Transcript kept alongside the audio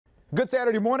Good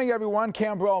Saturday morning, everyone.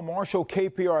 Cambrell Marshall,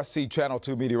 KPRC Channel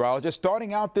 2 meteorologist.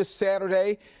 Starting out this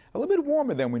Saturday, a little bit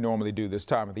warmer than we normally do this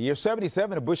time of the year.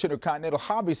 77 at Bush Intercontinental,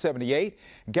 Hobby 78,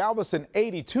 Galveston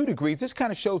 82 degrees. This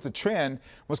kind of shows the trend,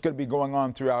 what's going to be going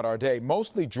on throughout our day.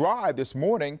 Mostly dry this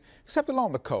morning, except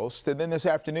along the coast. And then this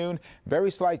afternoon, very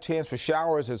slight chance for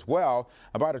showers as well,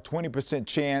 about a 20%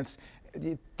 chance.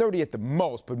 30 at the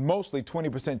most, but mostly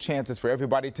 20% chances for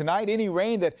everybody. Tonight, any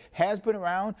rain that has been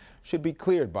around should be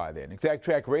cleared by then. Exact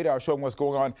track radar showing what's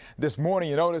going on this morning.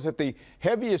 You notice that the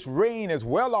heaviest rain is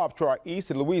well off to our east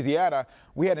in Louisiana.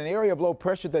 We had an area of low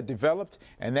pressure that developed,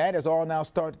 and that is all now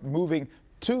start moving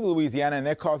to Louisiana, and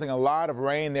they're causing a lot of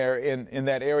rain there in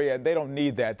that area. They don't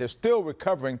need that. They're still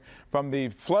recovering from the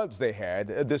floods they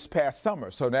had this past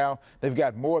summer. So now they've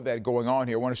got more of that going on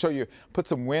here. I want to show you, put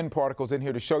some wind particles in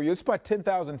here to show you. It's about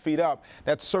 10,000 feet up.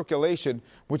 That's circulation,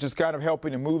 which is kind of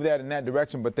helping to move that in that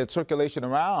direction. But that circulation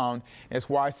around is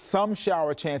why some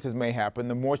shower chances may happen,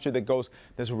 the moisture that goes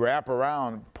this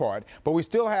wraparound part. But we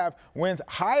still have winds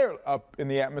higher up in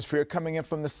the atmosphere coming in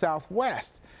from the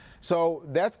southwest. So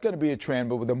that's going to be a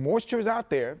trend, but the moisture is out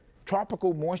there.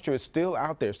 Tropical moisture is still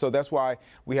out there, so that's why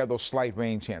we have those slight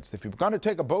rain chances. If you're going to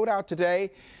take a boat out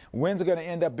today, winds are going to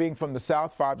end up being from the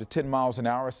south 5 to 10 miles an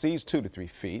hour, seas 2 to 3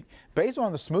 feet. Based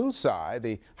on the smooth side,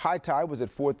 the high tide was at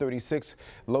 4:36,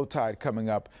 low tide coming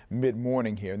up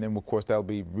mid-morning here, and then of course that'll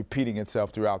be repeating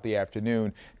itself throughout the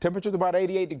afternoon. Temperatures about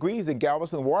 88 degrees in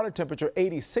Galveston, water temperature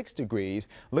 86 degrees.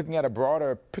 Looking at a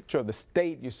broader picture of the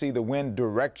state, you see the wind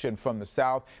direction from the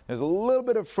south. There's a little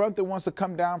bit of front that wants to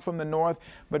come down from the north,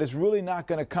 but it's really not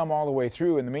going to come all the way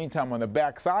through. In the meantime, on the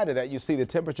back side of that, you see the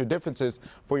temperature differences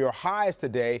for your highs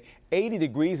today. 80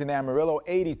 degrees in Amarillo,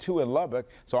 82 in Lubbock.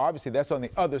 So obviously that's on the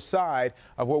other side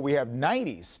of where we have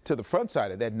 90s to the front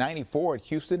side of that. 94 at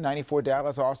Houston, 94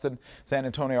 Dallas, Austin, San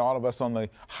Antonio, all of us on the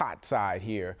hot side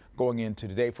here going into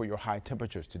today for your high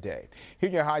temperatures today. Here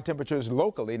are your high temperatures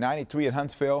locally. 93 at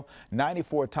Huntsville,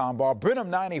 94 at Tomball, Brenham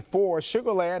 94,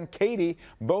 Sugar Land, Katy,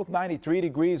 both 93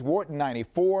 degrees, Wharton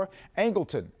 94,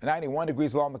 Angleton 91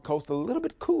 degrees along the coast, a little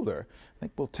bit cooler. I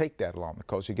think we'll take that along the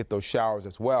coast. You get those showers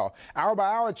as well. Hour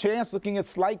by hour chance, looking at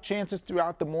slight chances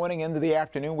throughout the morning into the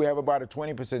afternoon. We have about a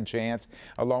 20% chance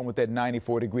along with that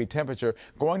 94-degree temperature.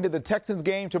 Going to the Texans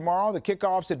game tomorrow, the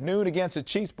kickoffs at noon against the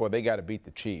Chiefs. Boy, they got to beat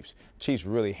the Chiefs. Chiefs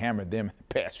really hammered them in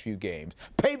the past few games.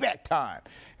 Payback time.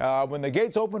 When the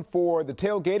gates open for the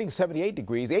tailgating, 78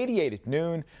 degrees, 88 at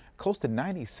noon, close to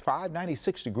 95,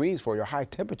 96 degrees for your high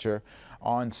temperature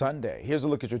on Sunday. Here's a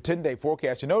look at your 10-day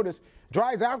forecast. You notice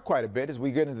dries out quite a bit as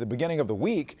we get into the beginning of the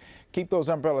week. Keep those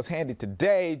umbrellas handy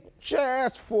today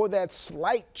just for that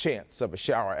slight chance of a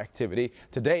shower activity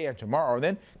today and tomorrow.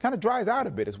 Then kind of dries out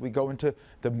a bit as we go into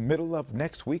the middle of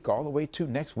next week all the way to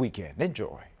next weekend.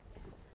 Enjoy.